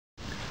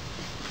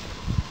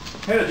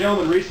I had a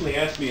gentleman recently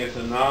ask me if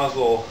the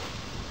nozzle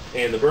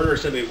and the burner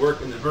assembly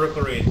work in the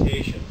vertical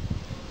orientation,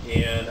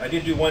 and I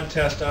did do one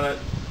test on it,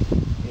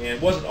 and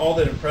it wasn't all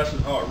that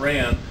impressive how it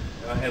ran.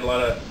 I had a lot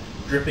of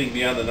dripping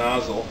beyond the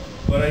nozzle,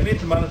 but I made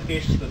some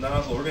modifications to the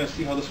nozzle. We're going to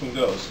see how this one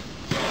goes.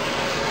 Get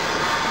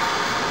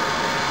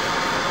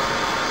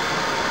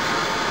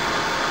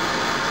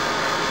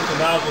the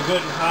nozzle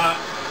good and hot.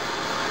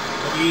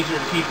 It'll be easier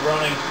to keep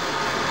running,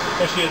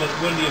 especially in this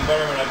windy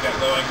environment I've got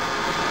going.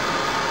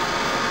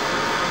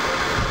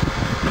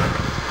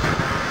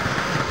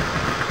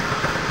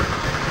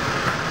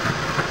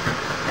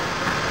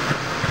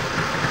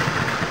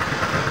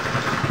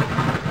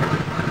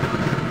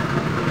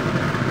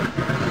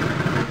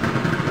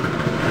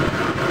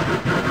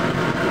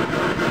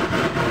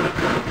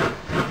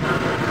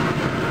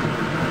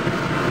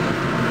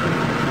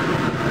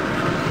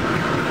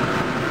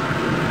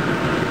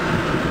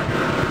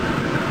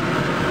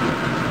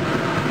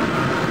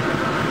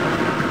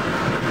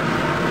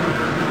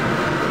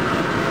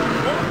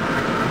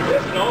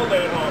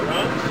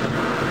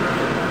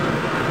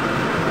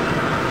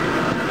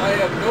 I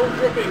have no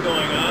dripping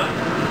going on.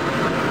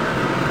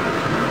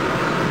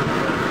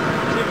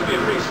 Seems to be a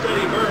pretty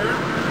steady burn.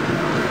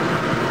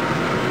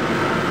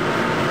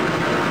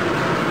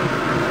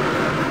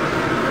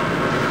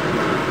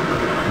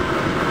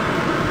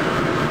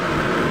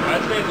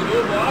 I'd say it's a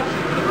doable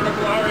option for the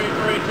vertical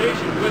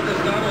orientation with this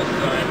nozzle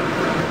design.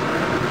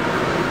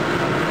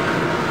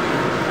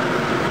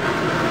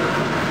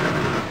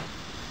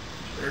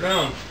 Shut her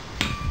down.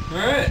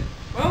 Alright,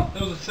 well,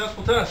 that was a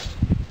successful test.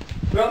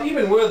 Well,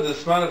 even with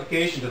this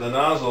modification to the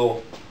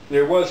nozzle,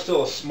 there was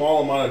still a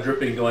small amount of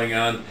dripping going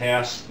on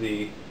past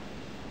the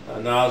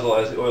nozzle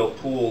as the oil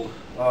pooled.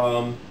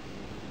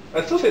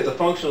 I'd still say it's a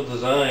functional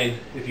design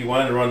if you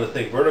wanted to run the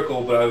thing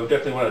vertical, but I would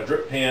definitely want a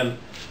drip pan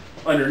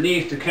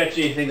underneath to catch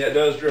anything that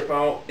does drip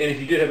out. And if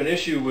you did have an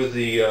issue with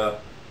the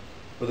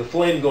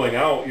flame going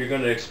out, you're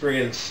going to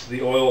experience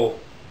the oil,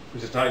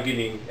 because it's not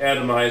getting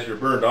atomized or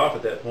burned off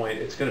at that point.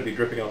 It's going to be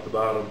dripping out the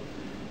bottom.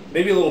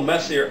 Maybe a little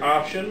messier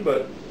option,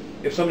 but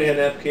if somebody had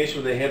an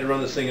application where they had to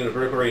run this thing in a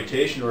vertical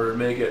orientation in order to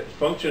make it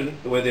function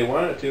the way they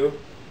wanted it to,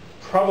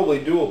 probably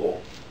doable.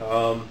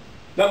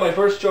 Not my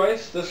first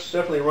choice. This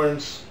definitely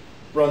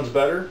runs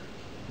better,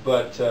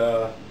 but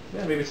yeah,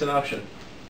 maybe it's an option.